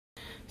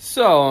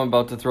So I'm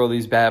about to throw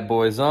these bad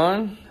boys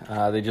on.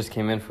 They just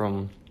came in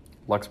from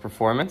Luxe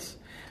Performance.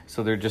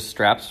 So they're just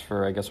straps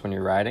for, I guess, when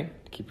you're riding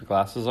to keep your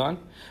glasses on.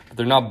 But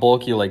they're not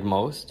bulky like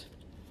most.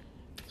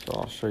 So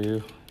I'll show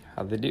you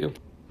how they do.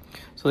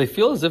 So they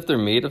feel as if they're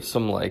made of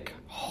some like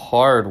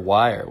hard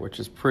wire, which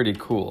is pretty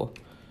cool.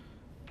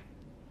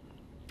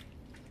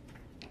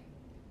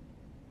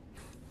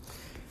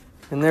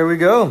 And there we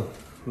go.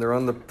 They're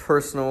on the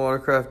personal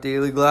Watercraft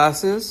daily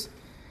glasses.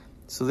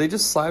 So they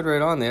just slide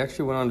right on. They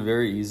actually went on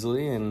very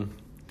easily, and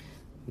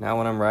now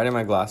when I'm riding,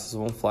 my glasses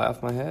won't fly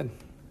off my head.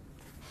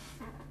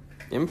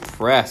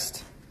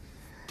 Impressed.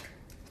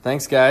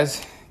 Thanks,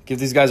 guys. Give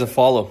these guys a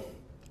follow.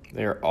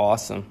 They are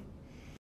awesome.